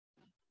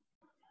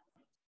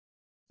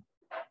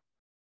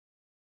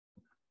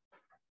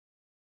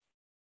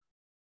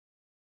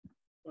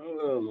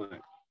Oh my.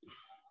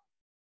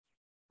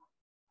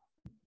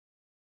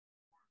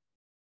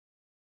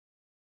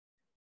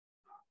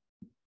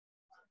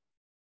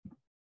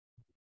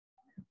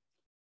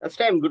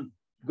 Ehsan,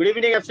 good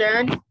evening,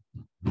 Ehsan.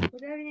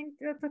 Good evening,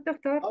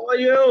 doctor. How are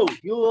you?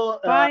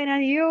 Fine,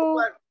 and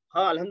you?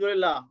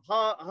 Alhamdulillah.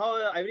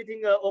 How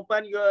everything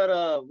open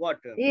your what?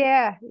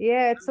 Yeah,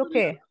 it's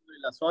okay.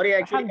 Sorry,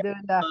 actually,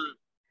 Alhamdulillah.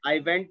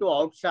 I went to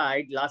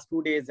outside last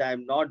 2 days.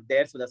 I'm not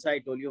there, so that's why I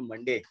told you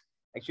Monday.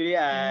 Actually,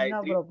 I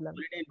No trip problem.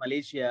 holiday in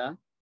Malaysia,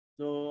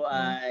 so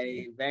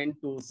I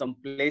went to some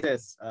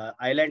places,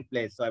 island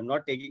place. So I'm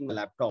not taking my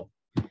laptop.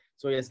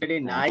 So yesterday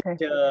night,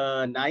 Okay.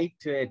 night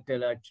at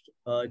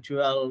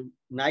 12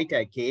 night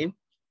I came.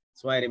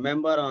 So I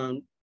remember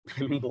on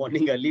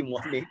morning, early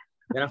morning.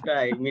 Then after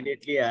I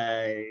immediately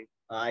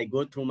I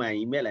go through my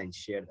email and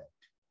share that.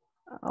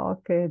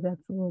 Okay,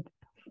 that's good.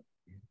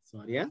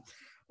 Sorry, yeah.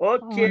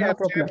 Okay, No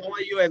problem. how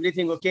are you?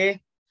 Everything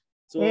okay?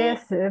 So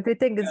Yes,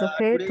 everything is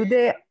okay.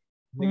 today,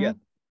 Today,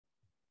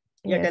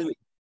 yeah, tell yes. me.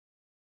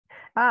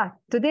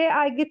 Today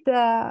I get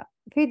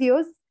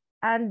videos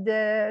and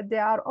they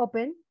are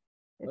open.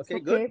 It's Okay,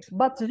 okay. good.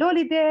 But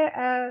usually they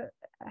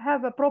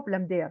have a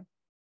problem there.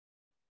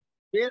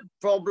 Where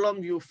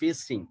problem you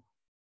facing?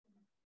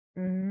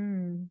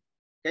 Mm-hmm.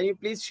 Can you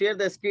please share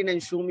the screen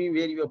and show me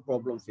where your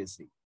problem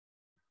facing?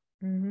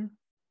 Mm-hmm.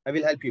 I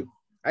will help you.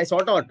 I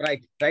sort out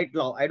right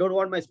now. I don't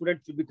want my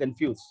students to be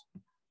confused.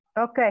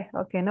 Okay,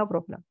 no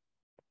problem.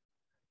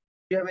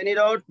 If you have any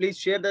doubt, please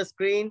share the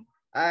screen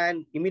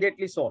and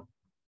immediately solve.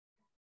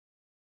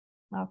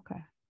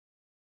 Okay.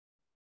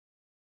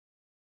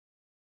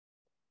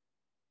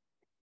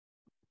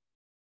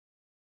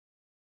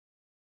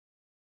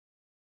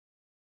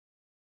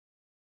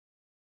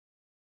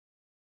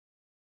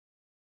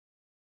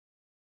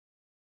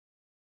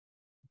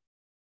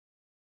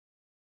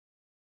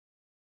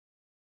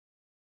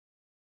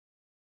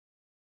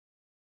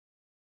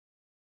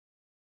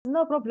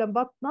 No problem,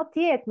 but not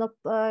yet. Not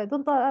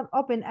don't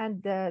open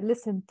and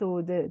listen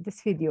to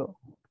this video.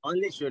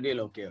 Only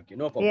schedule. Okay,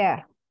 no problem.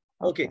 Yeah.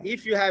 Okay.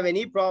 If you have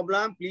any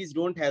problem, please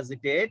don't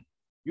hesitate.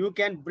 You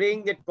can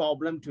bring that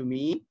problem to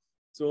me,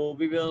 so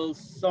we will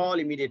solve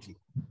immediately.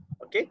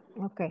 Okay.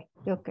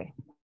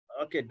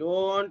 Okay.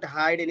 Don't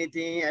hide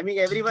anything. I mean,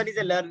 everyone is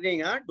a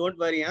learning, huh? Don't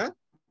worry, huh?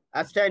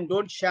 Ehsan,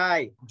 don't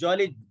shy.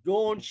 Jolly,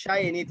 don't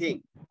shy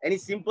anything. Any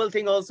simple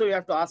thing also you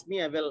have to ask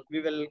me. I will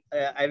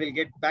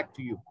get back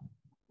to you.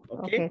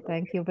 Okay.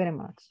 Thank you very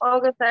much.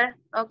 Okay,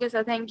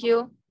 sir. Thank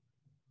you.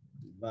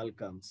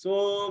 Welcome.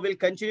 So we'll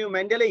continue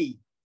mentally.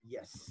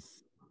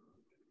 Yes.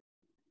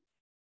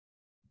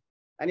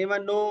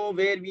 Anyone know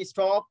where we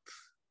stop?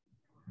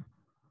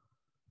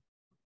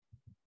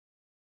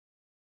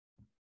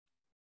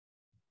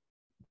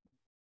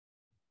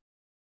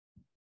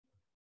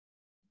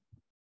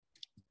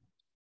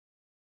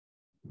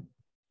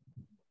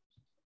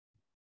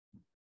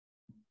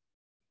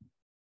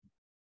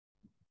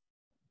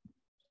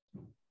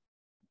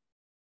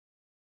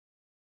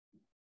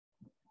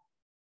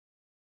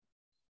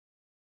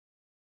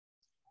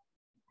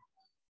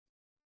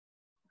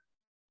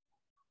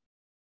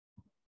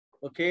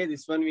 Okay,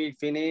 this one we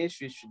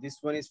finish. This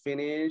one is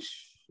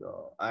finished.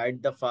 So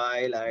add the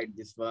file, add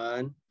this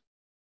one.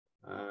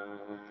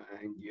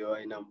 And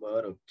UI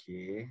number,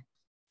 okay.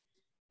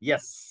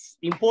 Yes,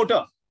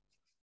 importer.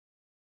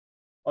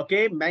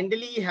 Okay,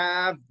 Mendeley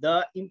have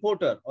the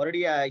importer.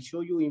 Already I show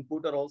you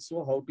importer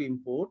also, how to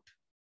import.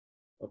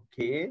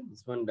 Okay,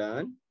 this one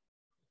done.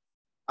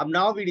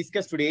 Now we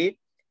discuss today,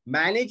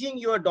 managing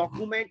your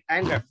document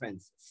and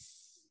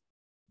references.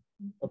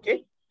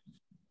 Okay,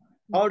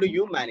 how do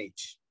you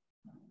manage?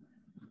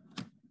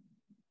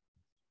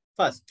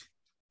 First,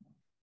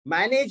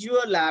 manage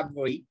your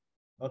library.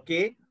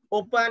 Okay,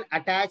 open,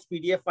 attach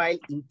PDF file,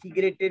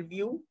 integrated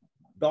view.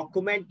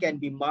 Document can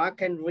be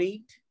mark and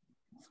read.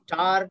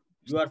 Star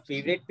your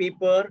favorite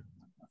paper.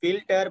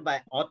 Filter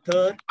by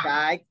author,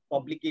 tag,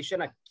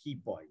 publication are key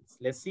points.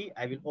 Let's see.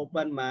 I will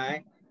open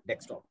my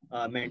desktop,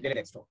 Mendeley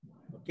desktop.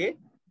 Okay,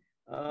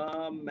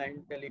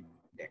 Mendeley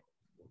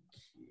desktop.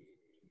 Okay.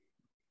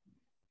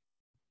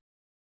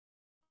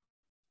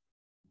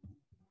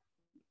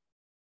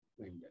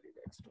 Mendeley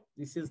desktop.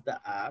 This is the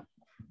app.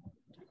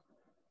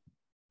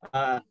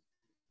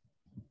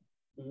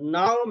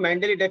 Now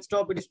Mendeley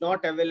desktop, it is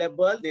not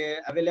available.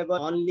 They're available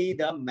only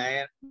the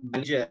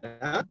manager.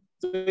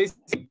 So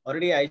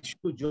already I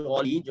showed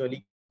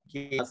Jolly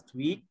last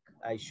week.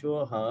 I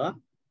show her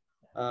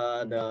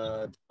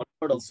the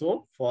download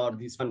also for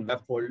this one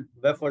web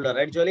folder,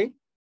 right, Jolly?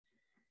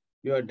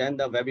 You have done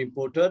the web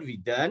importer. We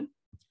done.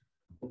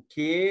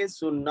 Okay,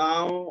 so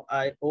now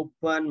I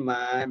open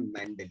my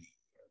Mendeley.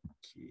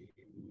 Okay,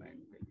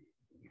 Mendeley.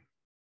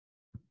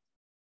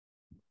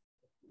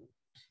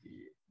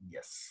 Okay,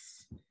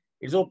 yes,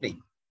 it's opening.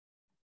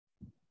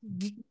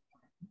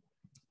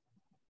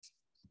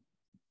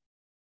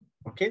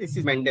 Okay, this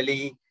is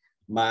Mendeley.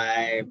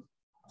 My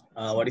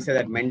what is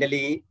that?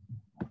 Mendeley.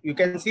 You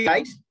can see,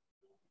 right?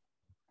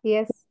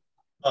 Yes.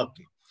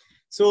 Okay.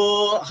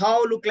 So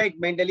how look like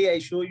Mendeley? I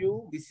show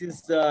you. This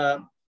is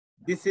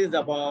This is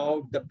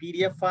about the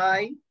PDF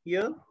file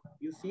here.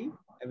 You see,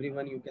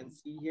 everyone, you can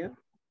see here.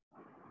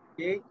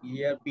 Okay,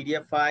 here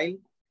PDF file.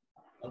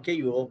 Okay,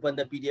 you open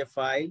the PDF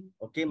file.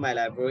 Okay, my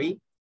library.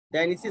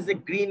 Then this is a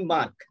green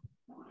mark.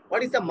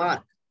 What is the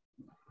mark?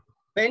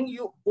 When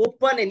you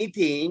open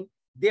anything,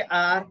 they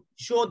are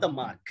show the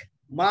mark.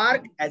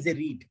 Mark as a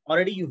read.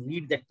 Already you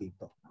read that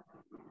paper.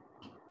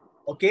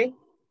 Okay,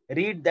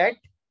 read that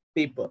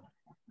paper.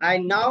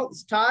 And now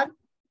star,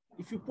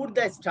 if you put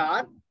the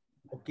star,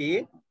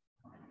 okay.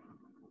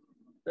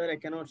 Sir, I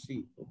cannot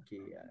see.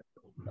 Okay,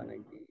 open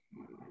again.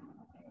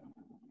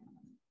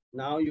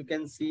 Now you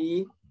can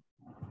see.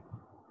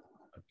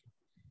 Okay.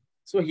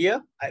 So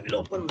here I will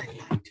open my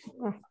light.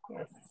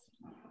 Yes.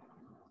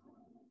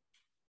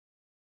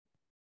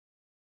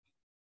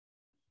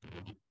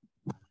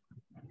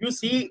 You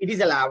see, it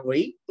is a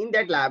library. In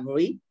that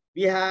library,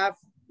 we have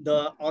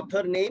the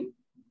author name,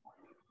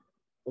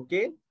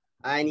 okay,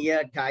 and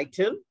here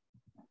title,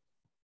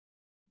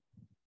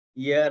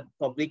 here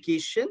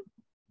publication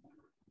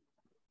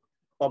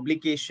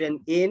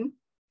in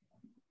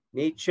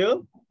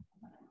Nature,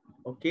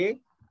 okay,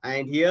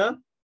 and here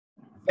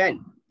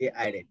when they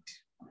added.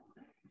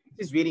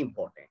 This is very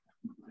important.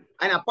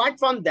 And apart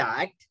from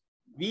that,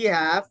 we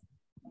have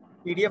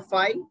PDF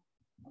file,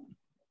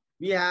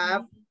 we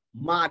have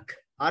mark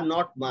or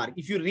not mark.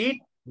 If you read,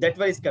 that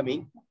one is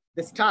coming.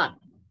 The star.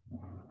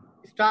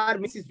 Star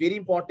means is very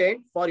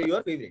important for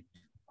your favorite.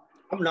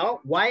 Now,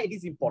 why it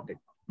is important?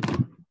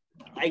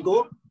 I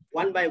go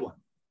one by one.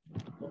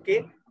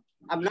 Okay.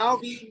 Now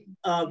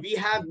we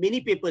have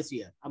many papers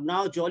here.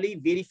 Now Jolly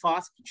very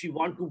fast. She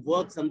want to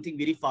work something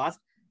very fast.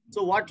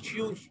 So what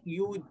you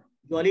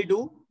Jolly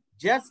do?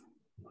 Just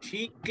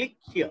she click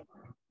here.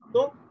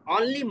 So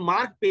only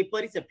mark paper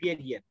is appear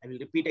here. I will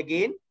repeat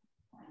again.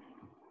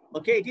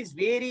 Okay, it is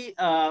very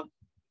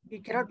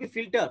it cannot be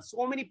filtered.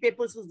 So many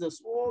papers is there.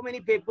 So many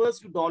papers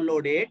to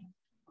download it.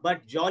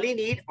 But Jolly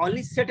need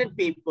only certain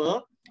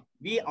paper.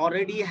 We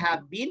already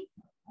have been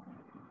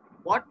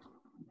what?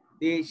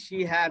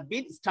 She have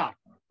been star.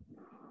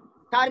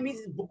 Star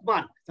means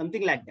bookmark,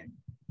 something like that.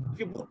 If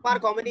you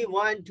bookmark how many?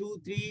 1,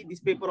 2, 3. This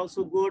paper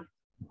also good.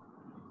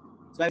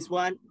 So this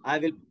one, I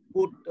will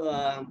put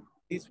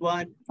this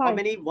one. 5. How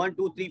many? 1,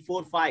 2, 3,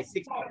 4, 5,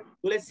 6. So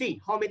let's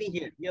see how many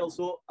here. Here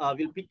also,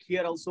 we'll pick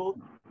here also.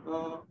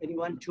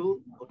 Anyone?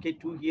 2. Okay,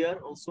 2 here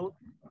also.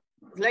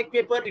 Like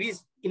paper, it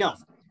is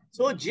enough.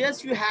 So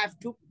just you have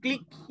to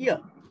click here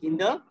in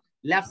the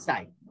left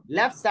side.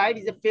 Left side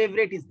is a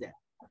favorite is there.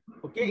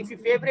 Okay, if you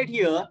favorite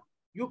here,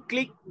 you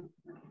click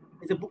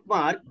as a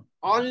bookmark.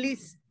 Only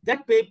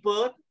that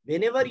paper,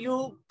 whenever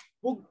you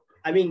book,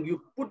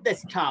 you put the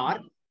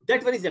star,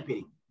 that one is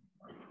appearing.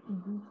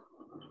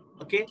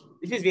 Okay,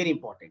 this is very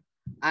important.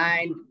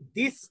 And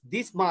this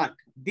mark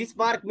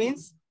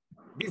means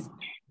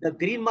the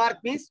green mark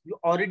means you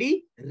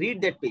already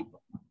read that paper.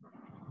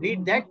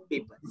 Read that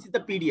paper. This is the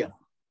PDF.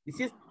 This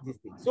is this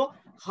thing. So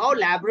how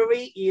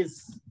library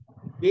is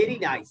very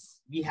nice.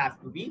 We have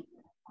to be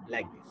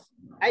like this.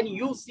 And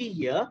you see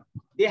here,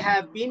 they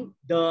have been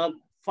the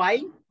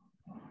file.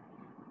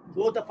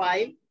 Go the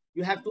file.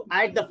 You have to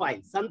add the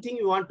file. Something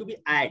you want to be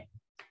add.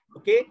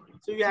 Okay.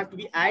 So you have to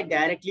be add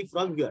directly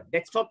from here.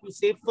 Desktop you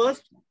save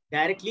first.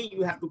 Directly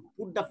you have to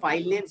put the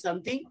file name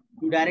something.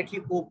 You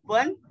directly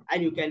open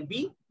and you can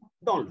be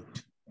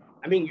download.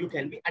 You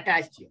can be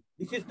attached here.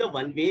 This is the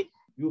one way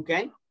you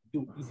can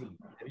do easily.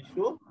 I will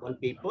show one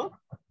paper.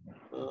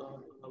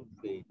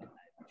 Wait.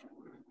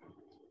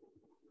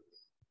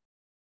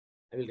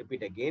 I will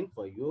repeat again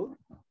for you.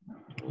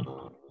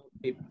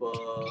 Paper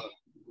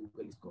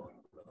Google is called.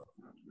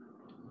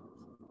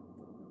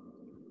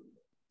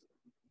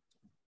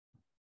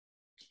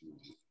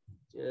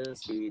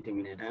 Just wait a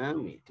minute.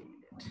 Wait a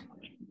minute.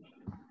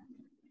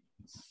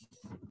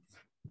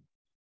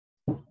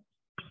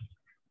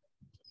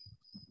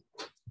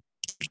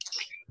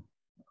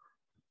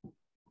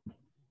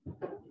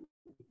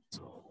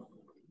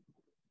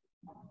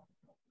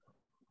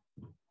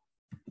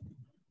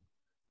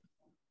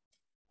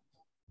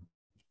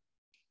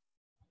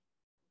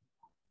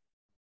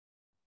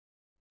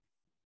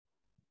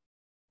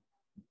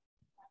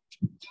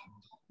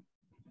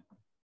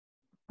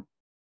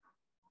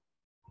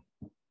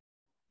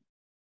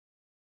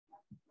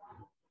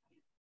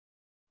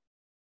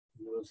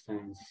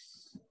 Neuroscience.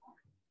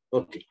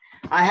 Okay.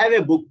 I have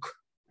a book,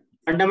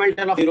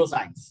 Fundamental of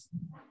Neuroscience.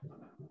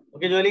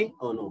 Okay, Jolie?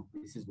 Oh no,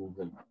 this is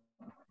Google.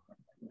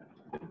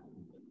 Okay,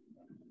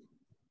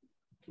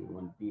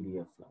 one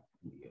PDF.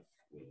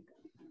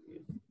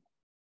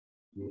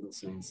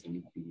 Neuroscience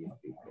and PDF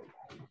paper.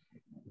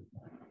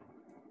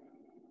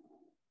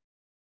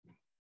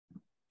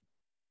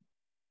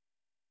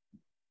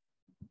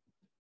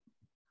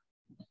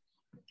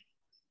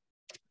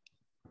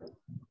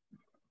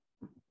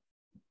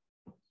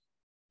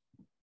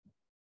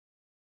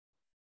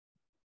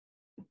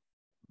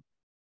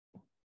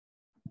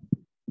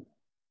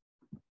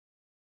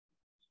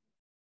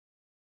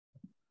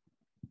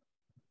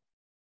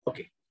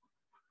 Okay.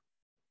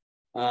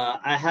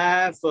 I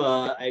have,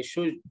 I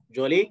show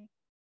Jolie.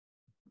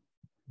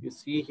 You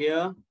see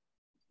here,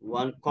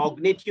 one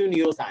cognitive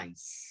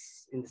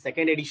neuroscience in the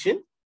second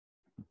edition.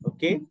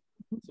 Okay.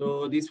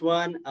 So this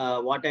one,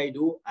 what I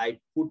do, I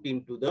put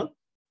into the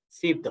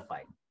save the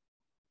file.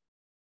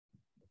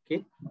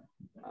 Okay.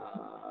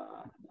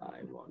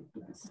 I want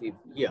to save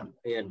here,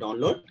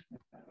 download,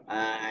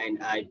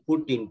 and I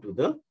put into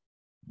the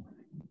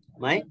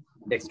my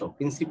desktop.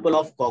 Principle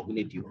of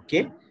cognitive.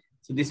 Okay.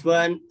 So this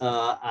one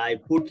I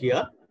put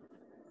here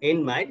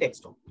in my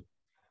desktop.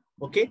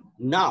 Okay.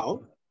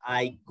 Now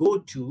I go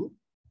to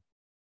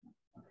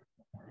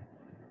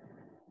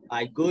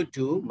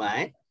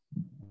my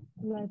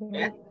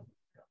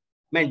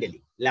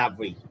Mendeley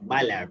library,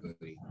 my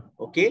library.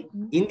 Okay.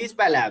 In this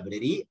my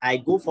library, I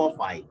go for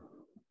file.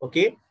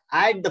 Okay.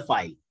 Add the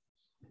file.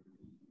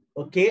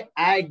 Okay.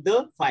 Add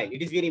the file.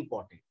 It is very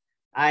important.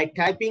 I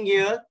typing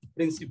here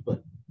principle.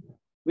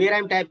 Where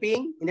I'm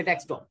typing in the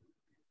desktop.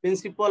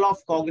 Principle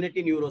of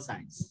cognitive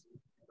neuroscience.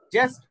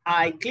 Just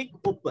I click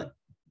open.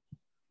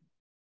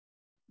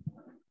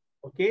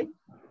 Okay.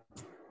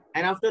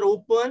 And after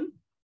open,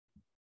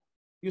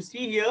 you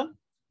see here,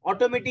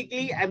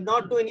 automatically I'm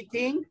not doing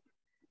anything.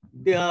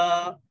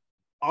 The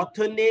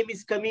author name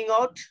is coming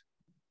out.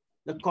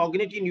 The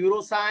cognitive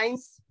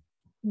neuroscience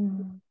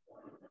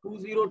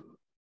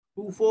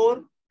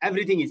 2024,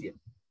 everything is here.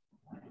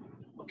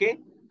 Okay.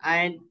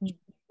 And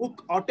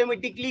book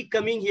automatically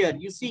coming here.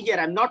 You see here,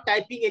 I'm not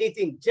typing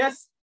anything.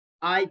 Just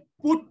I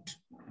put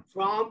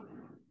from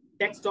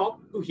desktop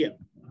to here.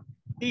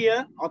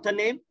 Here, author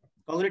name,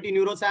 cognitive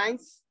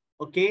neuroscience.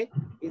 Okay.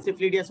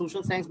 Encyclopedia,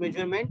 social science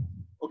measurement.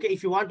 Okay.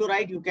 If you want to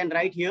write, you can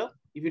write here.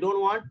 If you don't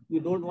want,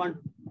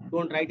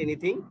 don't write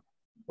anything.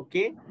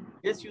 Okay.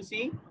 Just you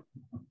see,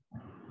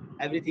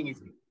 everything is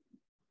here.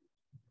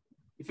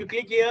 If you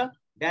click here,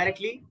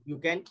 directly, you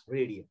can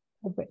read here.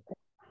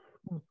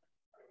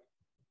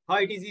 How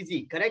it is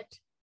easy,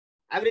 correct?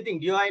 Everything,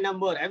 DOI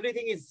number,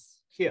 everything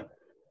is here.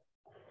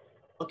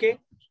 Okay?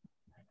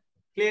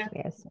 Clear?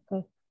 Yes.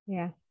 Okay.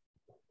 Yeah.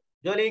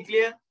 Jolly,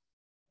 clear?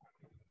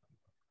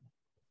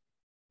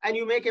 And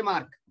you make a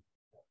mark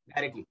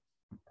directly.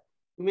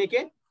 You make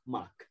a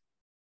mark.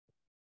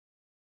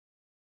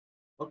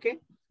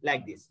 Okay?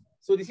 Like this.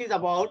 So this is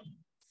about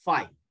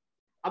file.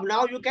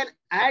 Now you can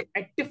add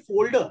active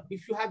folder.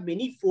 If you have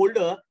many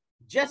folder,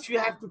 just you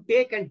have to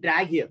take and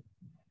drag here.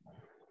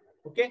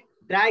 Okay?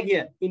 Drag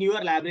here in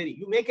your library.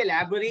 You make a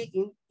library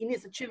in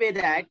such a way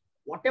that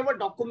whatever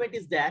document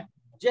is there,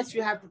 just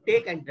you have to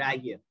take and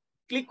drag here.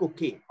 Click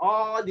OK.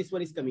 All this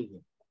one is coming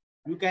here.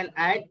 You can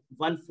add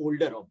one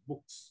folder of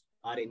books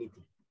or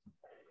anything.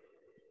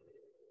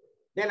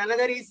 Then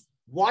another is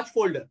watch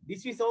folder.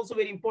 This is also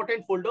very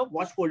important folder,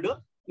 watch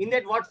folder. In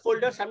that watch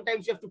folder,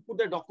 sometimes you have to put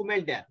the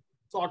document there.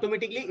 So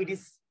automatically it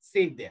is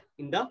saved there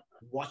in the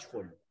watch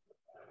folder.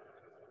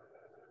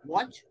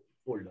 Watch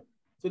folder.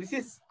 So this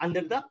is under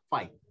the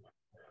file.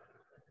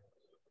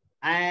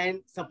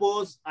 And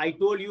suppose I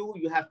told you,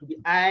 you have to be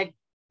add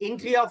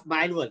entry of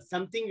manual.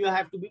 Something you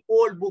have to be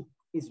old book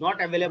is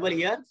not available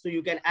here. So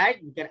you can add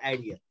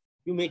here.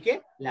 You make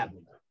a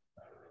library.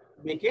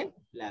 Make a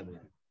library.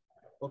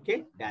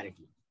 Okay,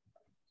 directly.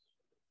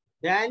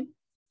 Then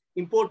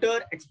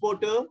importer,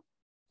 exporter.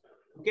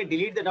 Okay,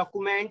 delete the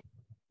document.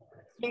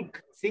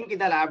 Sync in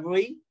the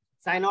library.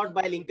 Sign out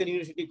by Lincoln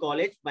University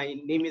College. My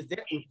name is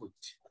there. Input.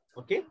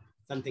 Okay,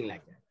 something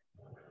like that.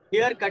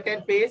 Here, cut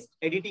and paste.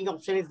 Editing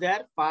option is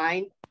there.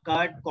 Find,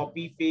 cut,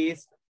 copy,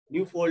 paste.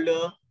 New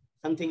folder.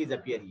 Something is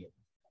appear here.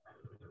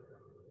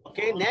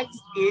 Okay, next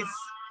is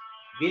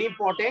very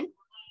important.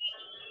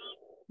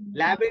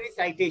 Library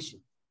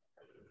citation.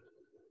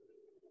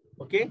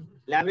 Okay,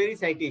 library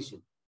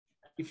citation.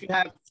 If you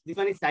have, this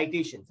one is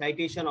citation.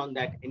 Citation on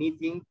that.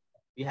 Anything,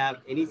 we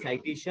have any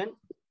citation.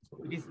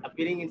 It is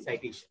appearing in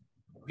citation.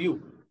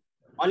 View.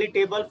 Only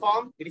table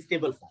form, it is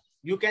table form.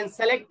 You can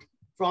select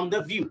from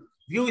the view.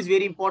 View is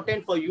very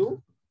important for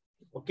you.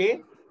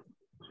 Okay.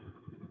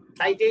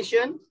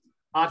 Citation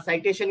or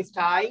citation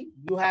style.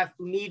 You have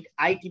to need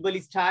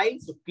IEEE style.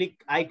 So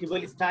click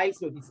IEEE style.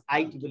 So this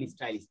IEEE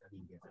style is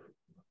coming here.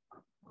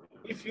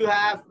 If you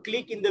have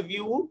click in the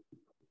view,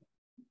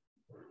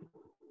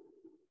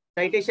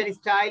 citation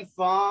style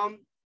from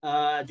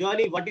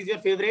Jolly, what is your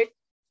favorite?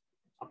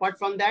 Apart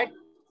from that,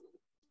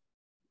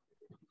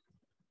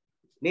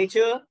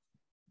 nature,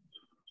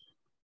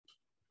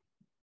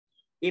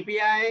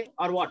 API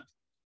or what?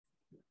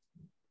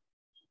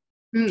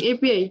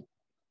 API.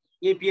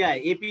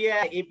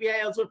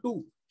 API also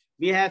 2.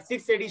 We have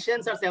 6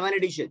 editions or 7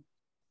 editions.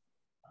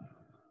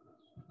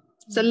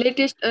 So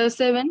latest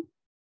 7.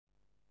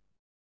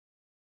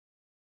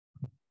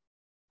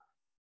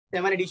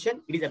 7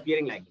 edition, it is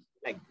appearing like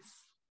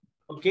this.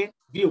 Okay,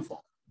 view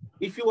form.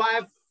 If you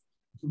have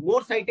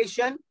more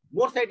citation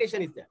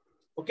is there.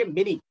 Okay,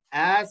 many,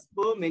 as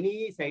per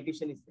many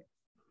citation is there.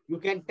 You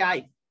can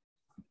type.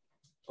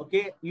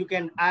 Okay, you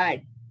can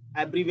add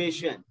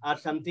abbreviation or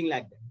something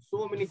like that.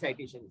 So many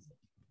citations.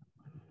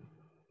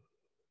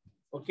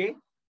 Okay,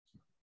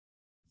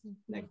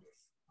 like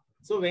this.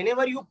 So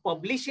whenever you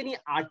publish any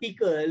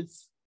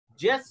articles,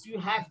 just you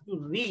have to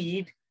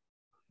read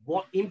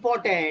what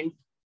important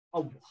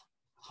of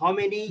how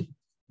many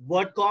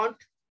word count,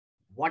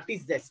 what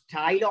is the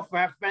style of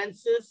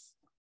references,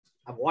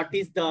 what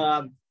is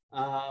the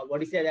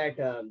what is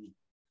that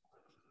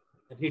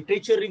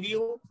literature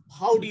review,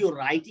 how do your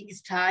writing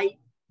style,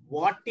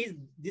 what is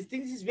these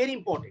things is very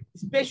important.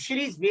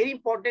 Especially is very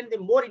important, the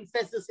more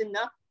emphasis in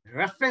the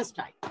reference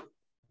type,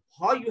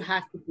 how you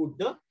have to put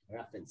the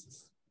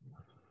references.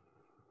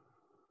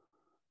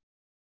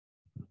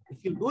 If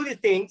you do these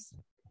things,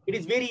 it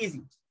is very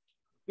easy.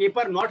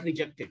 Paper not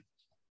rejected.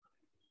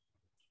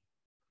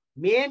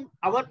 Main,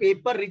 our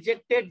paper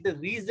rejected the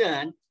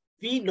reason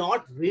we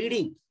not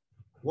reading.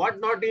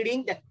 What not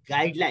reading? The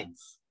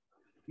guidelines.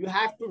 You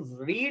have to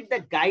read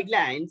the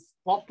guidelines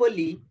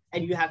properly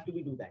and you have to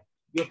do that.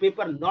 Your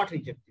paper not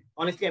rejected.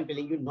 Honestly, I'm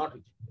telling you, not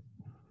rejected.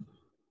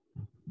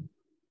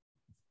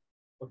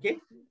 Okay?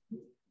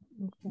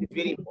 It's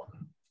very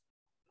important.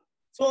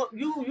 So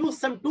you use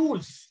some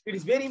tools. It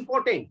is very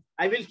important.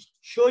 I will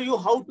show you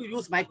how to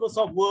use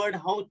Microsoft Word,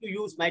 how to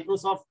use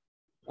Microsoft,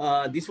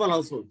 this one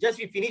also. Just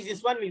we finish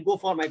this one, we'll go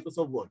for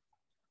Microsoft Word.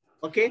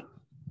 Okay.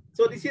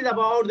 So this is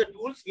about the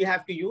tools we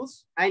have to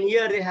use. And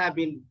here they have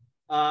been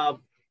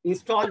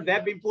installed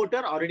web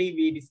importer. Already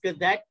we discussed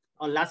that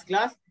on last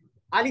class.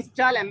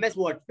 Uninstall MS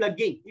Word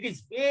plugin. It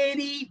is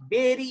very,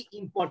 very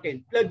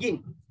important.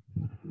 Plugin.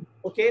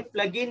 Okay.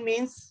 Plugin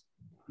means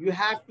you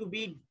have to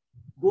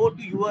go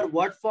to your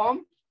Word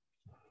form.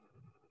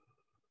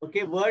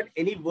 Okay, Word,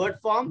 any Word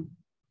form,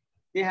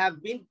 they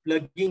have been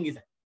plugging it.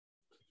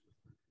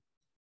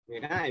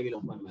 Wait, I will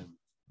open my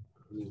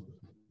new.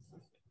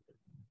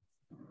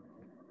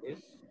 Yes.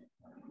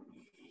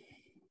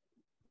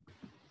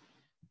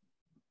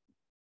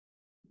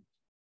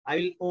 I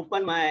will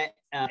open my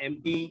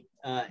empty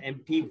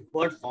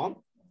Word form.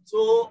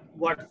 So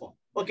Word form.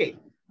 Okay.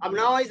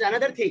 Now is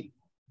another thing.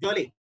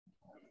 Jolly,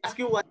 ask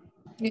you one.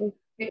 Yes.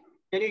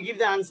 Can you give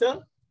the answer?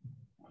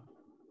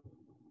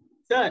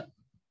 Sir,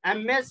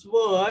 MS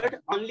Word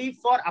only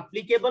for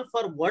applicable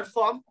for Word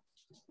form,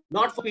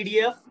 not for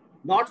PDF,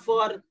 not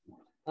for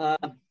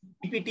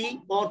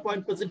PPT,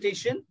 PowerPoint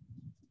presentation.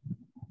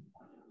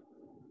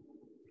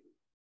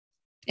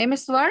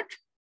 MS Word?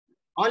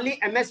 Only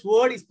MS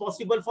Word is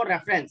possible for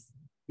reference,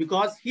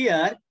 because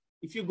here,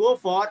 if you go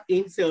for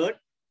insert,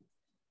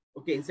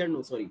 okay, insert,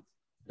 no, sorry,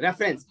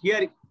 reference.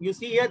 Here, you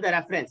see here the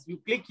reference. You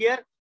click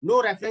here,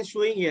 no reference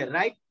showing here,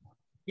 right?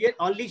 Here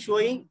only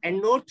showing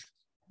EndNote.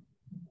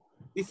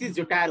 This is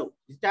Zotero.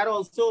 Zotero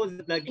also is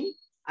a plugin.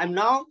 And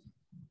now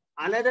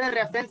another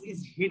reference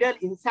is hidden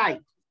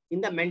inside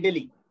in the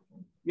Mendeley.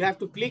 You have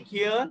to click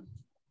here,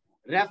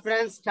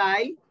 reference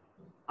style.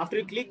 After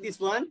you click this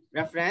one,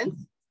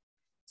 reference.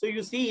 So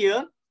you see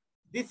here,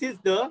 this is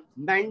the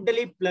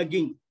Mendeley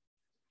plugin.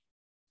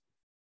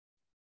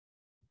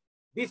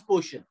 This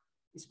portion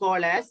is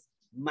called as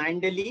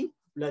Mendeley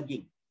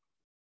plugin.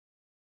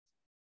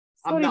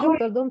 Sorry, now,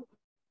 doctor, don't.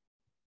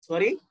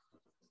 Sorry?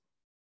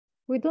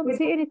 We don't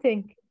see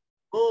anything.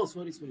 Oh,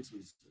 sorry.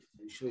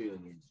 I'll show you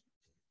again.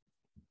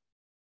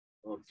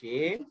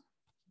 Okay.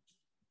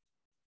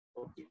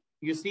 Okay.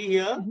 You see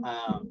here,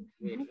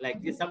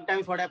 like this.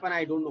 Sometimes what happen,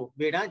 I don't know.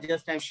 Wait,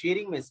 just I'm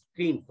sharing my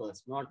screen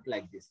first, not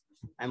like this.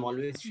 I'm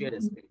always share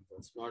a screen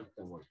first, not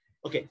the word.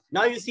 Okay.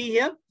 Now you see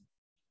here.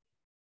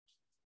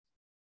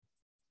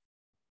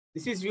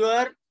 This is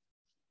your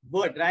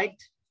Word,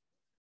 right?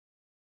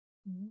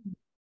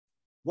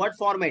 What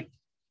format?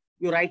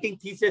 You're writing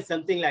thesis,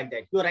 something like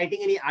that. You're writing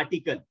any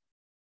article.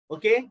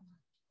 Okay.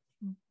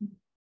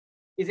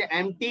 It's an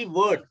empty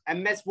Word,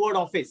 MS Word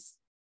Office.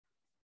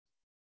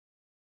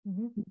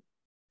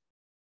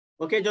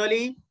 Okay,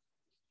 Jolly?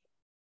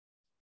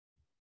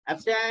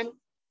 Abstain?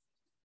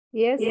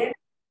 Yes.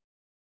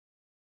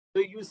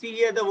 So you see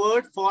here the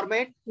word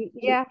format?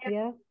 Yeah.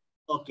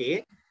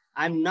 Okay.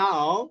 I'm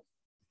now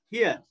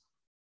here.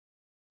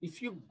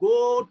 If you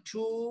go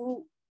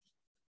to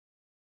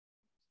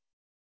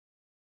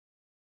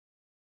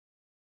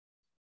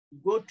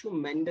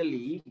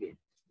Mendeley, wait.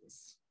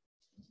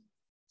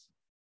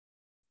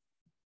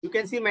 You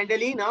can see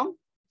Mendeley now?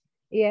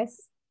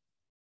 Yes.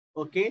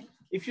 Okay.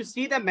 If you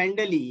see the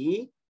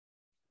Mendeley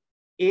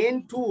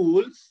in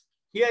tools,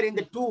 here in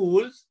the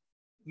tools,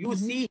 you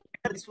see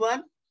here this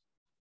one,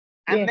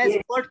 MS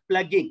Word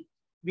plugin.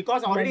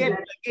 Because already a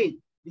plugin.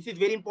 This is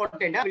very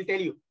important. I will tell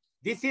you.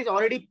 This is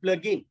already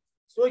plugin.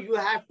 So you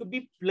have to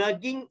be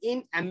plugging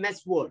in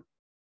MS Word.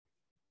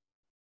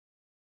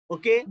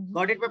 Okay.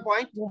 Got it, my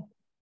point? Yeah.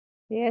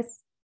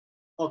 Yes.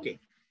 Okay.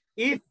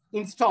 If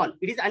install,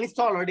 it is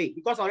uninstalled already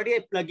because already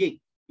a plugin.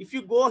 If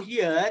you go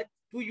here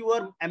to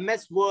your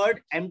MS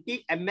Word,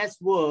 empty MS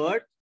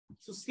Word,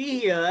 so see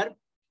here,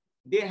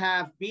 they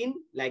have been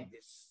like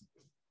this.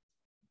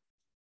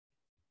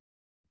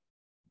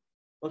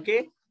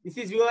 Okay. This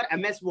is your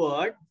MS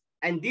Word.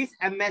 And this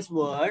MS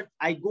Word,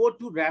 I go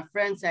to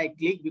reference, I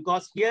click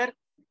because here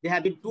there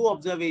have been two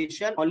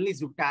observations. Only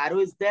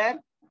Zotero is there.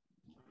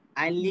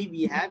 Only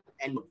we have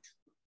EndNote.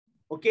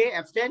 Okay,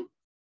 abstain?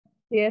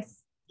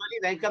 Yes.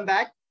 Welcome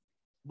back.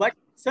 But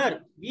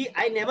sir,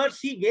 I never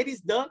see where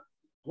is the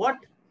what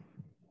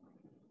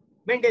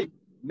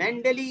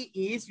Mendeley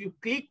is you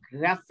click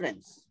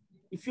reference.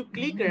 If you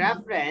click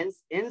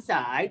reference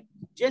inside,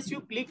 just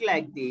you click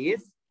like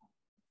this.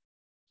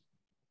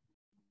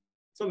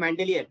 So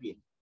Mendeley appear.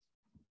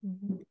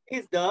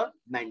 This is the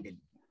Mendeley.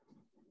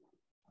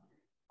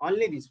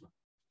 Only this one.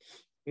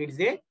 It's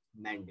a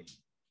Mendeley.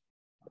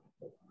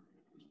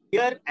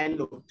 Here and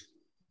note.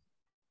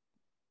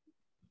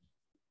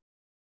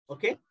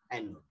 Okay,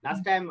 and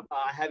last time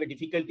I have a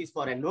difficulties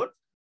for a note,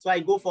 so I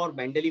go for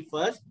Mendeley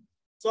first.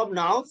 So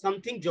now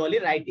something Jolly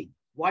writing.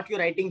 What you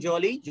writing,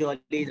 Jolly? Jolly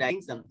is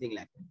writing something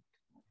like that.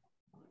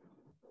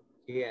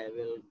 Okay, I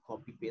will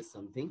copy paste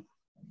something.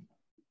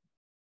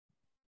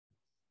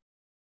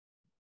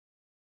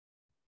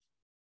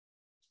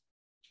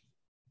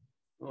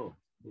 Oh,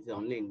 this is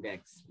only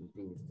index.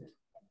 Nothing is there.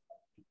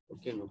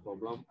 Okay, no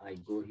problem. I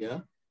go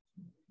here.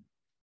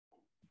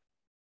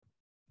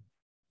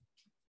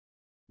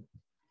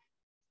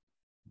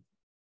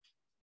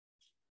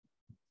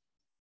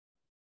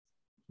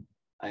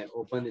 I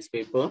open this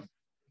paper.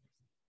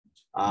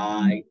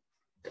 I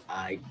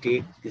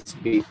take this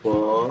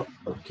paper.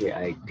 Okay,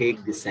 I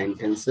take the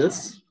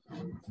sentences.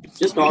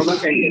 Just normal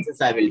sentences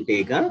I will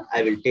take. Huh?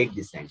 I will take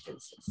the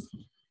sentences.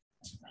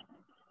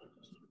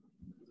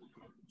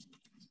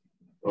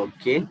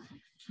 Okay.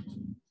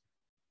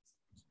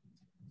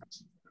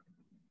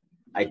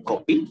 I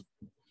copy.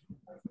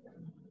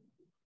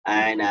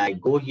 And I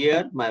go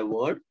here, my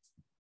word,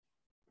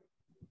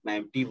 my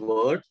empty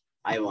word,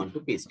 I want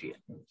to paste here.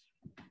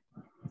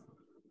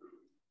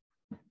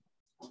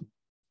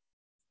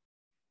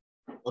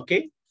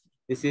 Okay.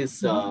 This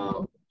is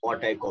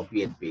what I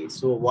copy and paste.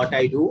 So what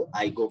I do,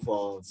 I go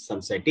for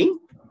some setting.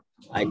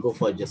 I go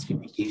for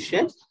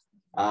justification.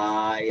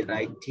 I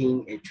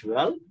writing a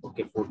 12.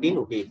 Okay, 14.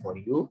 Okay, for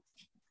you.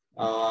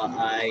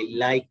 I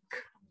like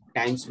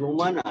Times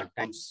Roman or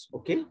Times.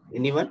 Okay,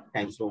 anyone?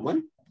 Times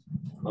Roman.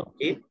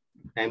 Okay,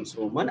 Times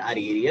Roman or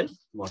Arial,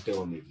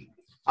 whatever may be.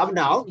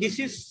 Now, this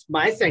is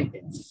my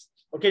sentence.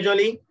 Okay,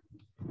 Jolly?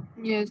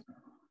 Yes.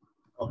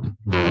 Okay.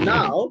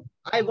 Now,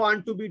 I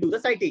want to do the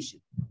citation.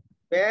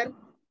 Where?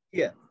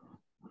 Here.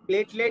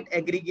 Platelet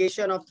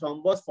aggregation of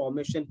thrombus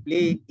formation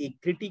play a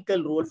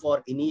critical role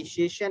for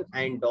initiation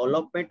and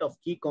development of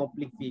key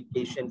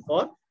complication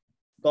for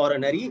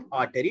coronary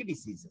artery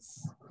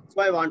diseases.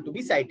 So, I want to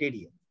be cited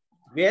here.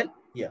 Where?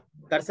 Here.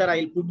 Cursor,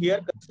 I will put here.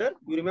 Cursor.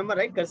 You remember,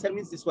 right? Cursor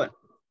means this one.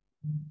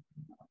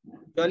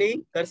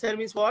 Jolly, cursor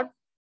means what?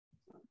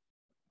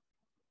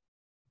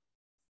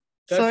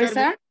 Sorry,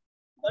 sir.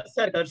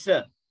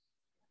 Cursor.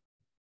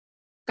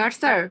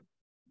 Cursor.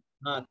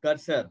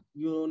 Cursor.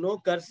 You know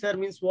cursor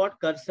means what?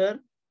 Cursor?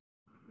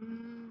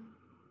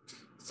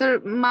 Sir,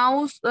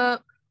 mouse.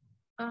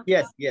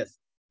 Yes.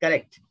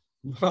 Correct.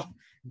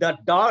 The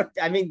dot,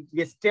 I mean,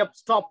 the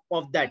stop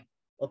of that.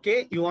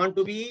 Okay. You want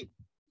to be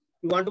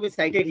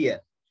cited here.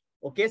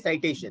 Okay.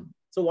 Citation.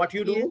 So what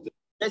you do,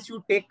 just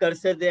you take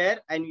cursor there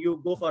and you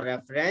go for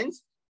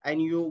reference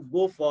and you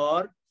go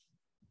for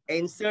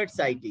insert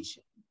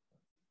citation.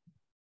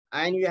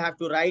 And you have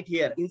to write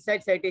here.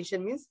 Inside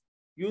citation means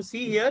you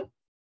see here,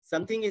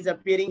 something is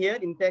appearing here.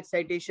 Inside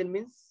citation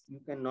means you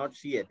cannot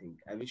see, I think.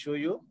 I will show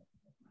you.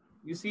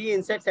 You see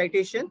inside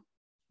citation?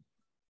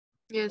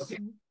 Yes. Okay.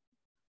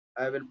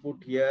 I will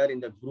put here in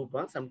the group.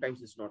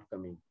 Sometimes it's not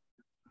coming.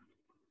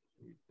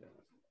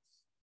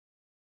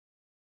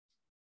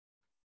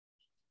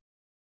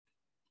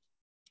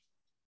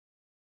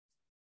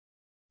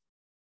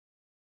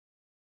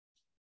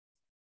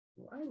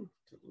 Why?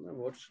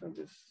 What's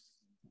this?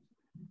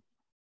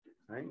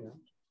 Hang on.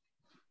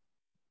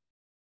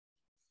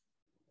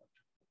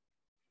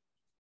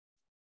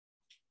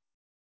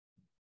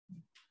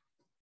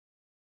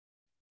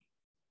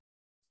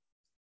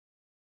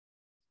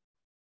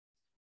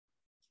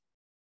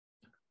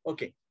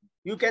 Okay.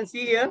 You can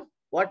see here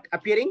what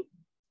appearing?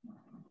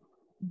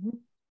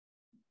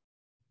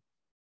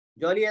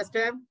 Jolly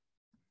Estem?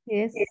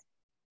 Yes.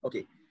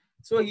 Okay.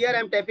 So here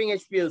I'm typing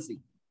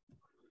HPLC.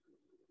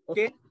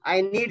 Okay.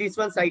 I need this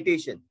one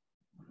citation.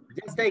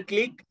 Just I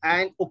click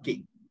and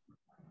okay.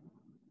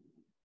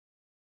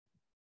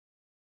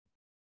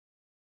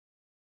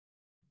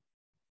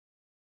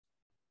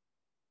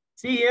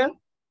 See here.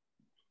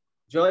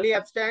 Jolly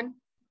abstain.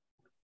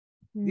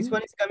 This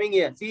one is coming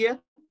here. See here.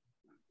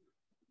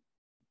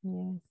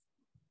 Yes.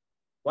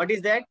 What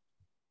is that?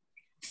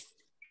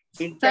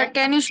 Sir,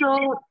 can you show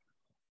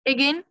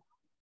again?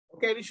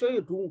 Okay, I will show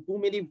you too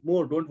many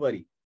more. Don't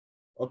worry.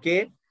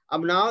 Okay.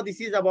 Now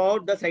this is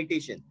about the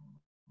citation.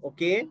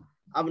 Okay.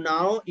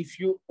 Now if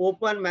you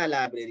open my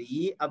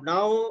library,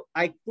 now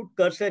I put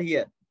cursor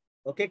here.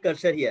 Okay,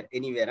 cursor here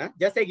anywhere.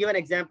 Just I give an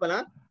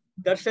example.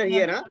 Cursor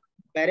here.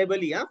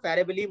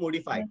 Variably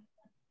modified.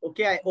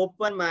 Okay, I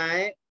open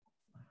my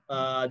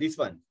this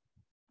one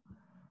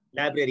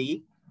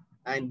library.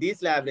 And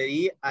this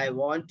library, I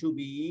want to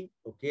be,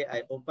 okay,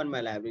 I open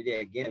my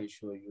library again. I will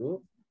show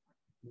you.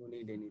 No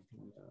need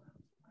anything.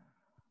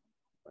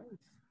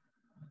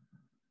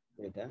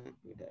 Wait, I will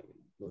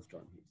close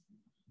down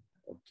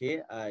here.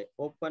 Okay, I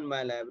open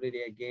my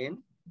library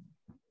again.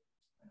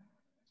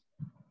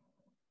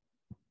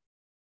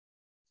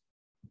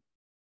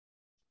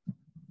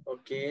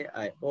 Okay,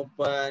 I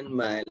open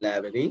my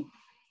library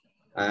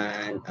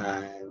and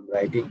I'm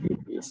writing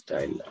AP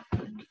style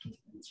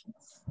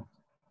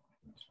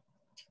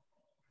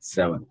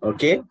 7.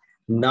 Okay,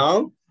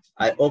 now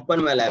I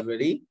open my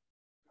library.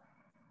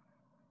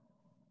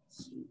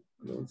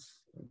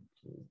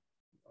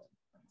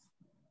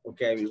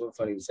 Okay, I will go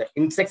for insect.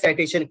 Insect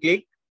citation,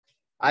 click.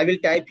 I will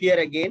type here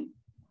again.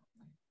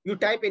 You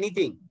type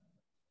anything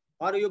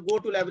or you go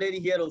to library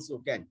here also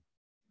can.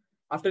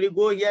 After you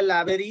go here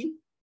library,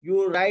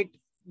 you write,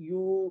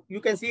 you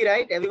can see,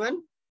 right,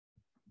 everyone?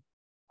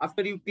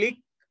 After you click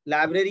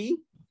library,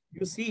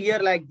 you see here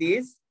like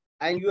this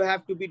and you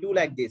have to be do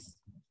like this.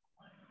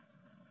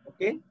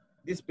 Okay,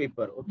 this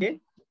paper, okay?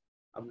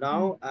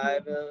 Now I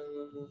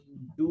will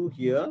do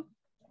here.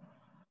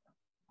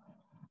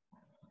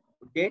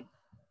 Okay,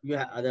 you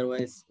have,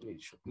 otherwise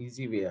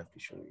easy way I have to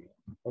show you.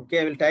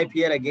 Okay, I will type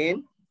here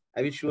again.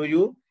 I will show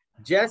you.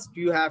 Just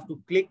you have to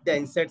click the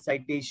insert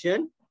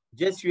citation.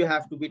 Just you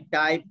have to be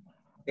type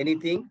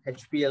anything,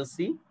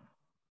 HPLC,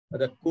 or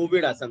the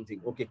COVID or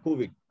something. Okay,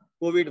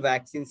 COVID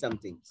vaccine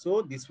something.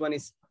 So this one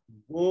is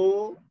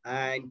go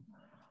and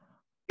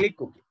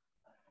click OK.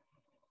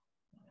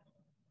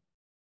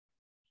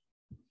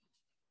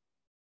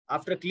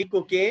 After click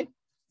OK,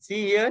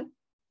 see here,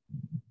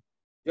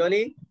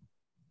 Johnny.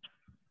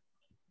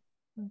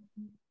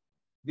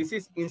 This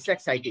is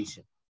insect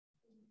citation.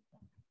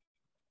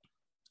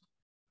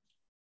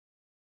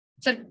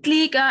 So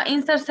click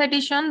insert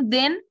citation,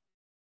 then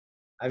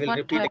I will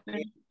repeat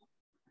again.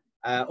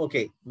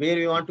 Okay, where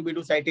you want to be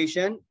do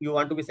citation, you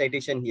want to be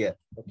citation here.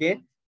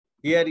 Okay,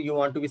 here you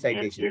want to be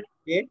citation. Yes.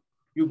 Okay,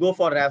 you go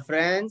for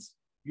reference,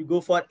 you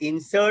go for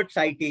insert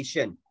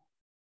citation.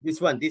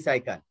 This one, this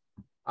icon.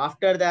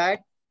 After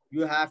that,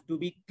 you have to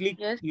be click.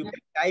 Yes. You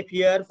can type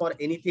here for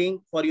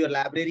anything for your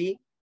library,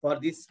 for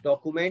this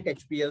document,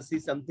 HPLC,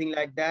 something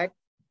like that.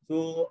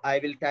 So I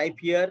will type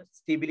here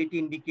stability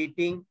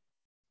indicating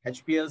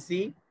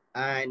HPLC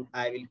and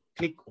I will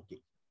click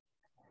OK.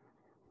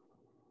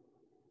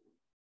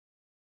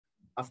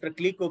 After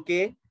click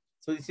OK,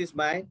 so this is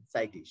my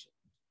citation.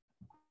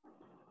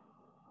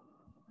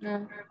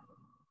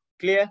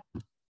 Clear?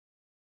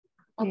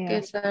 Okay,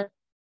 Yeah. sir.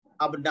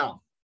 Up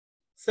now,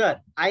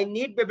 sir, I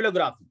need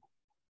bibliography.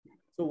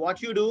 So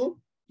what you do,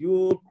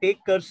 you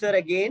take cursor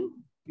again,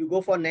 you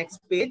go for next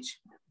page.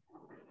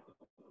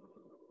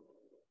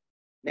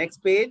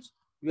 Next page,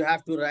 you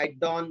have to write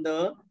down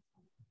the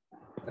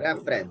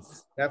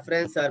reference.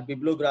 Reference or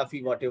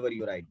bibliography, whatever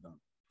you write down.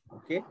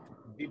 Okay,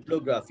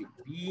 bibliography.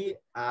 B-I-B-I,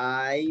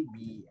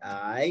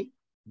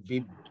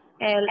 bib.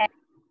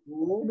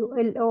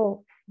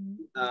 L-O.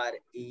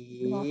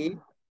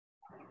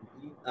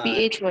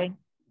 P-H-Y.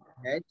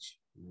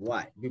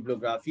 H-Y.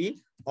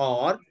 Bibliography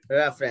or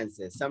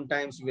references.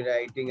 Sometimes we're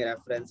writing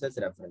references.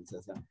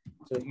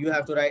 So you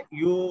have to write,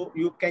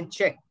 you can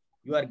check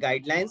your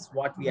guidelines,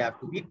 what we have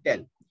to be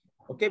tell.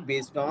 Okay,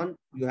 based on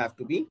you have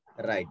to be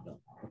write down.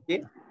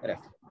 Okay,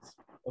 reference.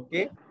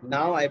 Okay,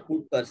 now I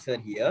put cursor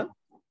here.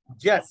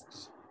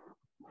 Just,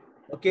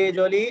 okay,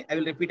 Jolly, I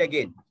will repeat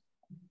again.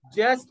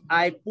 Just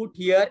I put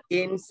here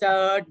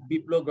insert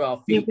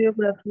bibliography.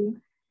 Bibliography.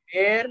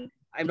 Here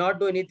I'm not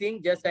doing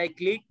anything, just I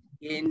click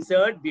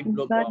insert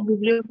bibliography. Insert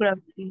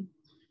bibliography.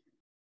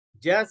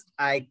 Just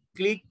I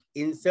click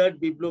insert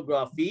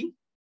bibliography.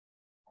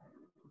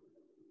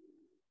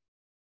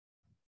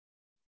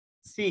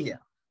 See here.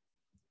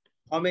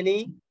 How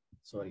many?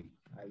 Sorry,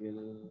 I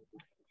will.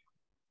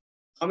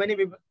 How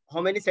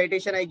many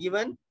citation I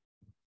given?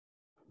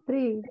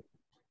 3.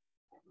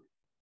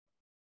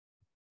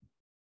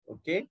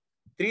 Okay.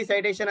 3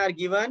 citation are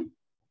given.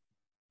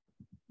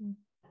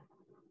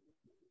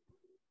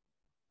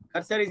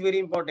 Cursor is very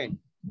important.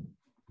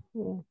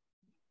 Yeah.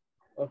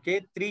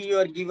 Okay. 3 you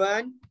are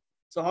given.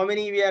 So how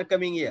many we are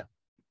coming here?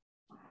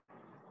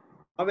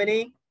 How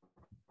many?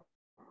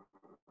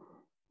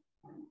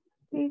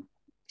 3.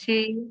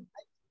 3.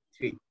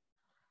 3.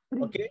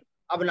 Okay.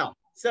 Now,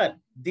 sir,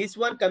 this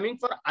one coming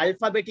for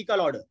alphabetical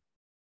order.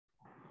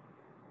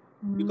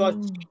 Because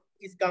G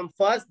is come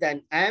first,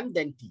 then M,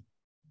 then T.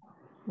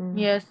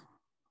 Yes.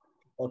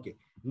 Okay.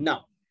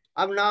 Now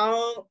I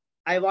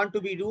want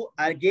to be do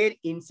again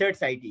insert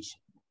citation.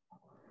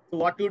 So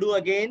what to do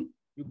again?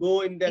 You go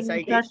in the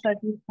Insert citation.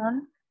 citation.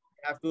 You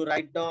have to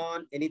write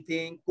down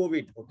anything.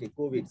 COVID. Okay,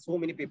 COVID. So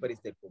many paper is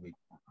there. COVID.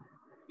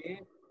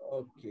 Okay.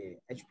 Okay.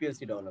 HPLC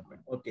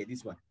development. Okay,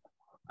 this one.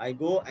 I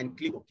go and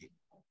click OK.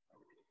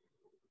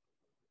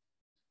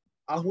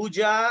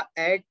 Ahuja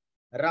at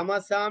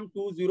Ramasam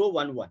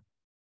 2011.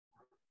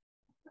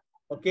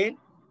 Okay.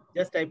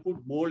 Just I put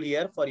bold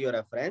here for your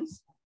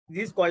reference.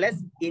 This is called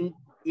as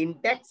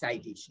in-text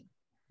citation.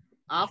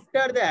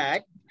 After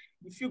that,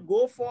 if you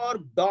go for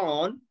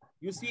Dawn,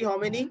 you see how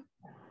many?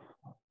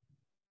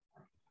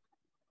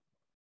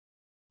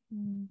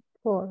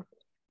 4.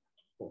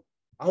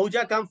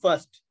 Ahuja come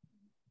first.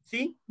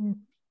 See?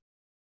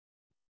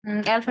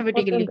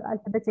 Alphabetically.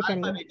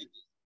 Alphabetically.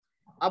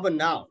 Ab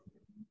now,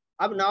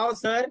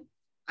 sir,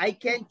 I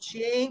can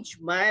change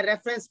my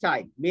reference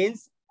type.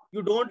 Means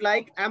you don't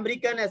like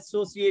American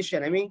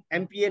Association, I mean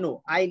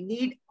MPNO. I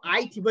need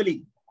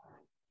IEEE.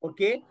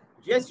 Okay,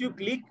 just you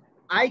click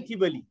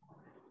IEEE.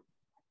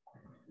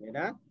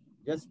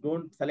 Just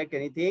don't select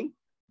anything.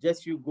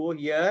 Just you go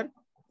here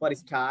for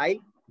style.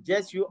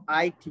 Just you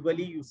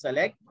IEEE you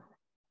select.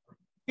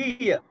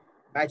 Here,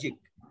 magic.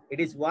 It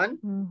is 1,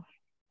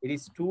 it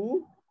is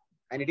 2,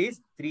 and it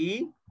is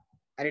 3,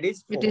 and it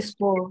is 4. It is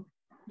 4.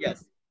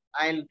 Yes.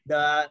 And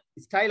the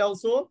style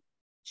also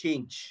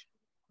change.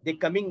 The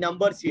coming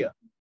numbers here.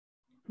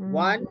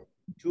 1,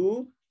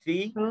 2,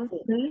 3, 4.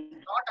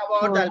 Not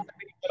about the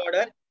alphabetical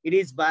order. It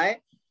is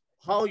by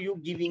how you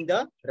giving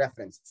the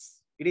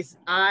references. It is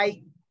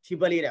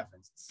IEEE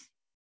references.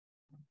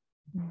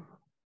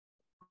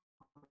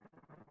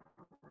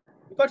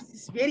 Because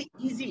it's very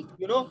easy.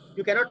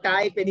 You cannot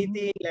type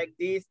anything like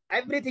this.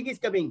 Everything is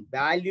coming.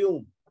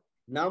 Volume,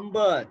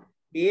 number,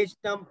 page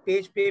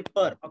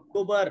paper,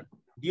 October,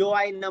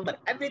 DOI number.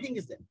 Everything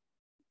is there.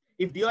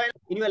 If DOI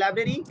in your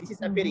library, this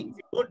is appearing.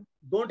 If you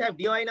don't have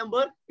DOI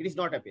number, it is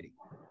not appearing.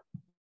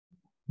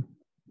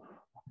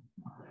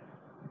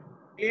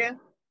 Clear?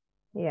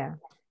 Yeah.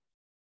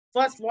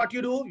 First, what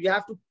you do, you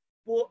have to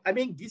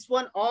this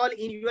one all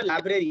in your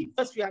library.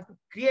 First, you have to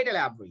create a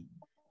library.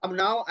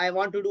 Now, I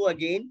want to do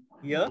again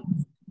here.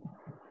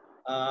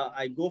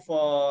 I go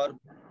for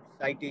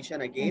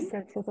citation again.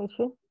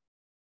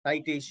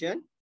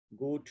 Citation.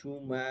 Go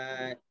to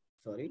my,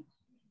 sorry.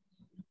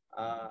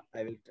 I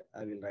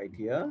will write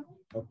here.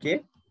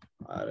 Okay.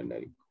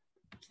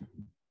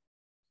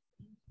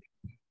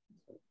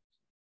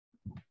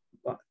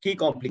 Key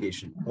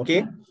complication.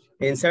 Okay.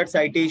 Insert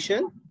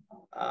citation.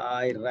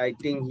 I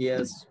writing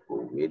here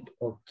COVID.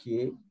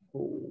 Okay.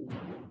 COVID-19.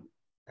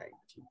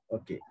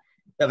 Okay.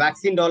 The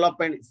vaccine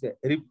development is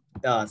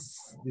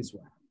this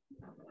one.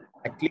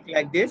 I click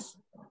like this.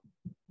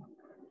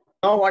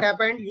 Now what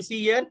happened? You see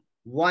here,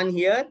 1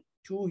 here,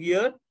 2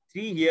 here,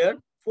 3 here,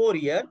 4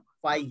 here,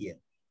 5 here.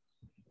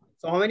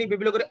 So how many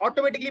bibliography?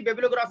 Automatically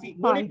bibliography.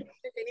 No need to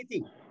set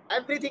anything.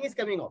 Everything is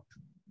coming out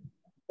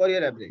for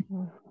your library.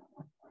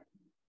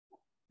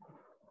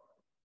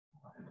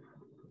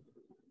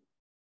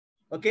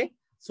 Okay.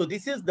 So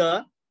this is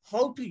the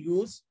how to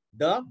use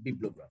the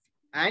bibliography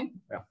and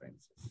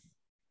references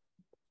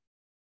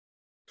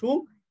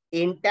through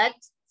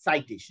in-text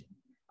citation.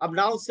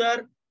 Now,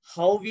 sir,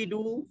 how we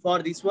do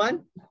for this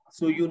one?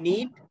 So you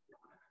need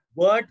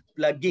Word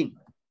plugin.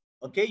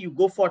 Okay, you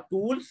go for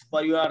tools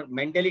for your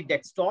Mendeley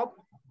desktop.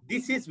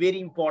 This is very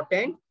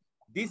important.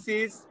 This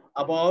is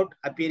about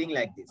appearing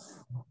like this.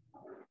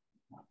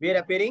 Where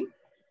appearing?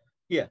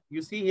 Here.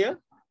 You see here.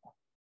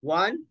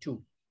 1,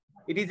 2.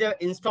 It is a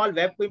install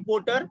web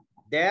importer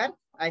there,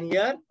 and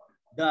here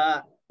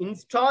the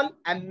install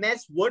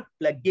MS Word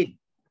plugin.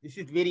 This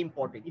is very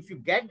important. If you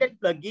get that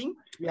plugin,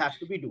 you have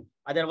to be do.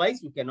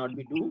 Otherwise, you cannot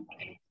be do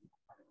anything.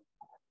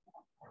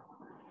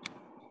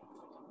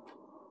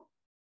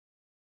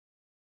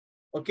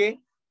 Okay.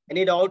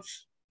 Any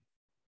doubts?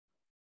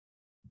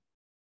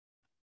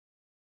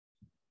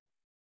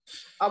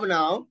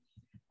 Now,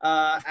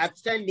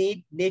 abstract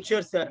need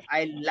nature, sir.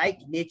 I like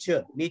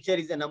nature. Nature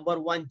is the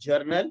 #1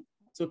 journal.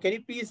 So can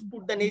you please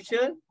put the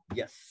nature?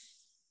 Yes.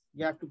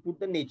 You have to put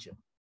the nature.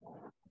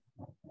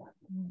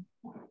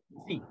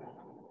 See,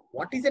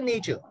 what is the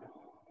nature?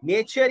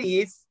 Nature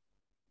is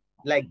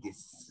like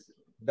this.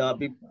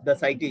 The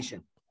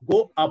citation.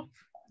 Go up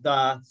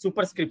the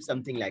superscript,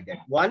 something like that.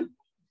 1,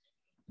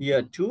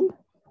 here 2,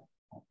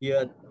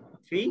 here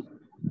 3,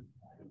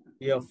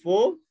 here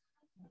 4,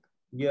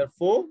 here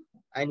 4,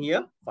 and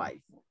here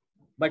 5.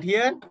 But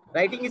here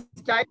writing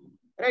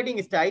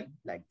style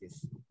like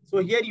this. So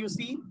here you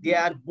see they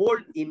are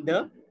bold in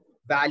the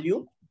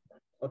value.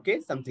 Okay,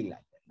 something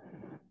like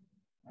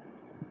that.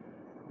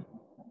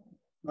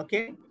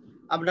 Okay.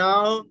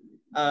 Now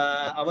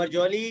our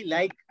Jolly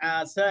like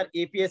sir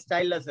APS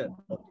style, sir.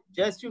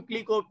 Just you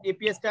click on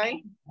APS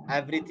style,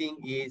 everything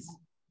is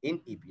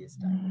in APS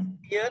style.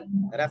 Here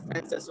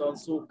references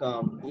also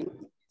come in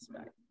APS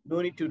style.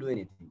 No need to do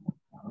anything.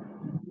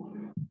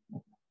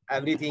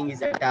 Everything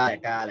is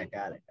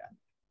etal.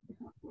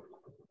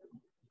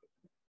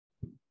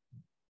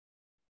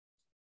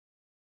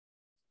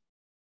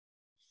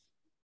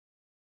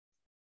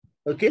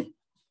 Okay.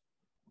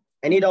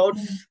 Any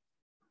doubts?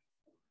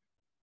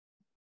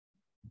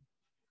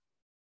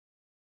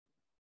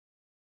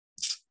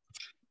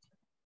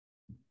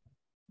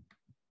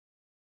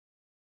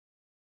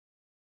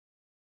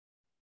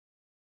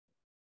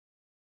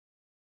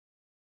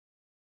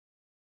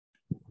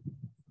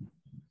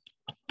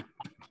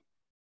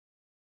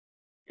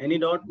 Any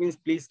doubt means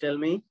please tell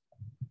me.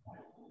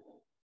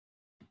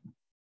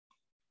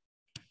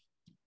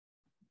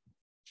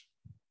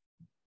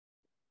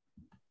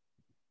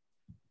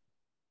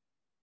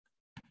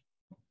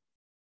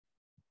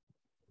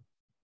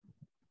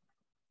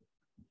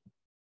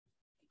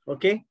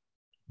 Okay.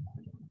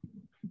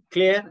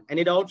 Clear?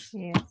 Any doubts?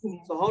 Yes.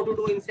 So how to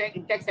do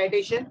in-text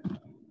citation?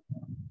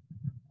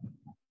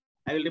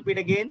 I will repeat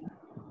again.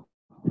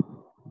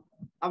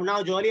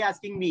 Now Jolly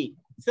asking me,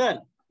 sir,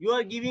 you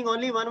are giving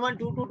only 1, 1,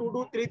 2, 2, 2,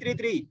 2, 3, 3,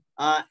 3.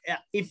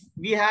 If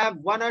we have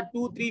 1 or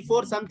 2, 3,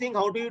 4 something,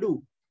 how do you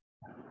do?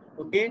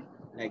 Okay,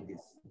 like this.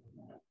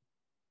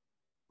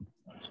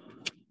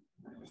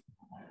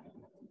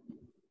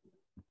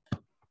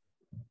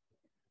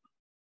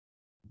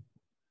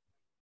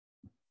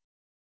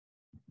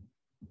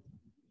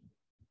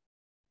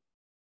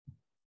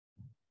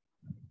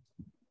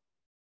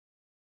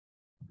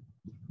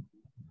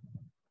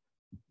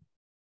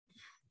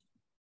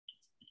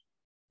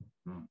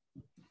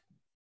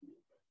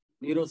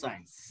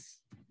 Neuroscience.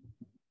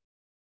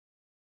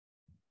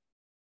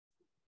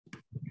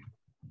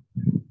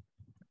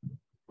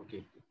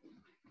 Okay.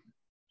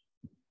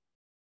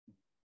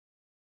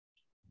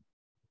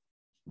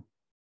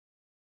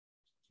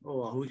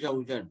 Oh,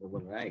 Ahuja, double,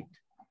 right?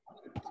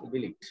 So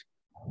delete.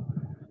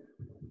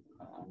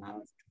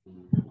 Now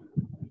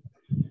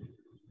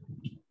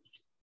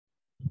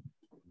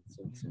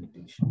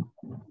citation.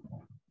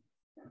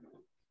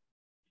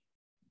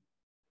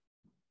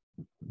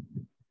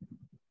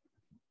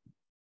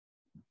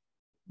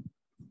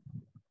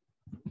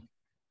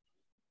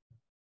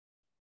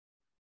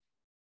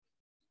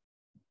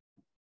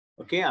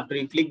 Okay, after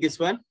you click this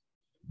one,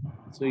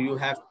 so you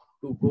have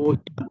to go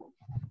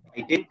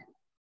write it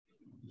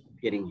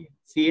appearing here.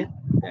 See here?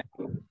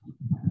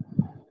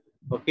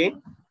 Okay,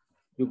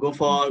 you go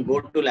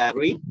to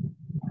library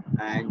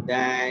and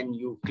then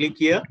you click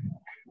here.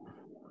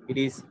 It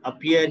is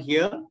appear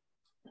here.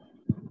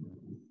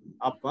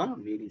 Up,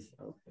 where is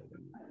up?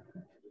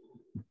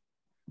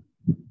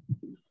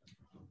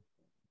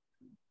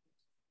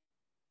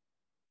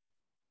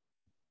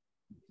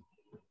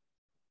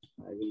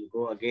 I will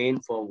go again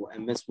for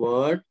MS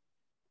Word.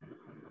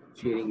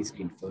 Sharing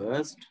screen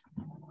first.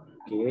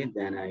 Okay,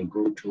 then I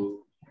go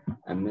to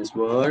MS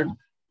Word.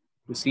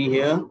 To see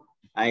here,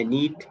 I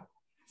need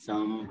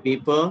some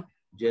paper.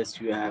 Just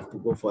you have to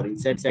go for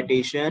insert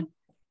citation.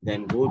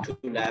 Then go to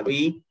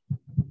library.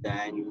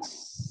 Then you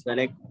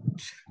select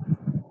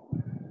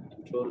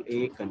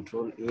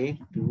Control A,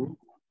 2.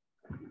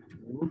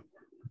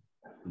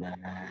 Then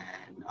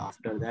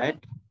after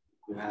that,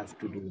 you have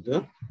to do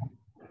the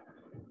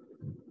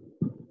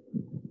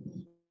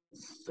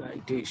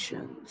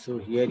citation. So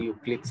here you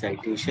click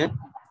citation.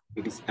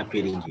 It is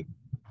appearing here.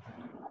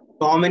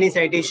 So how many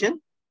citation?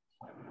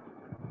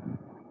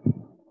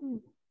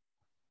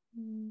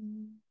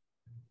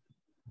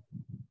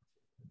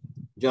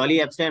 Jolly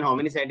abstain. How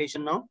many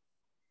citation now?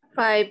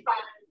 5.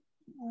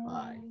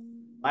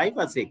 5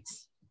 or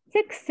 6?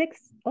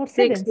 6 or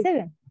 7. 6.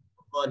 7.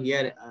 Or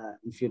here,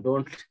 if you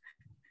don't,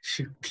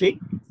 you click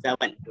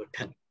 7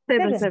 total.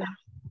 7.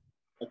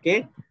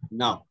 Okay.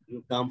 Now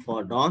you come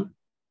for Dawn.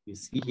 You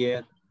see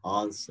here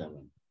all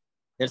 7.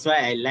 That's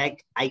why I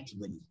like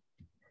IEEE.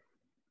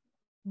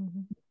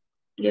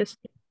 Yes.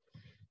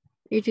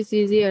 It is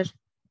easier.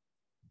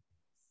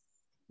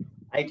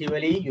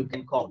 IEEE you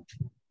can count,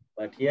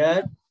 but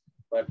here,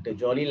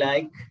 Jolly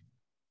like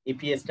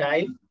EPS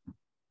style.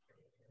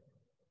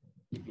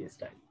 EPS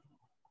style.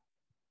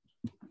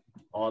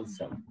 All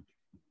 7.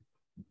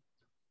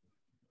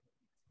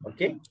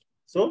 Okay.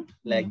 So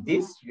like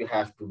this, you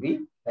have to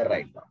be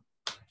right now.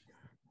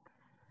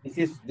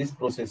 This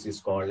process is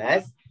called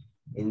as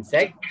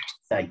insect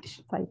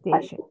citation.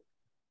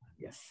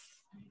 Yes.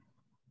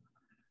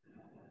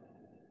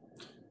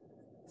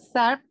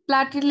 Sir,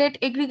 platelet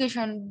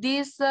aggregation.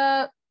 This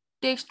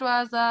text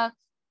was a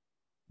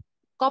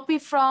copy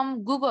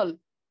from Google.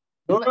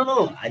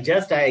 No. I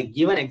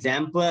give an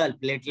example.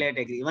 Platelet,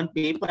 even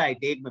paper, I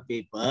take my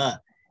paper.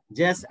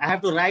 Just I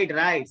have to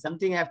write.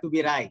 Something have to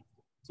be right.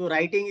 So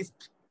writing is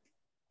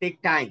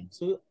take time.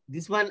 So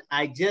this one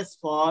I just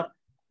for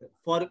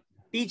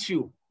teach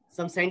you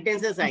some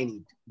sentences I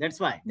need. That's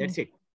why. That's it.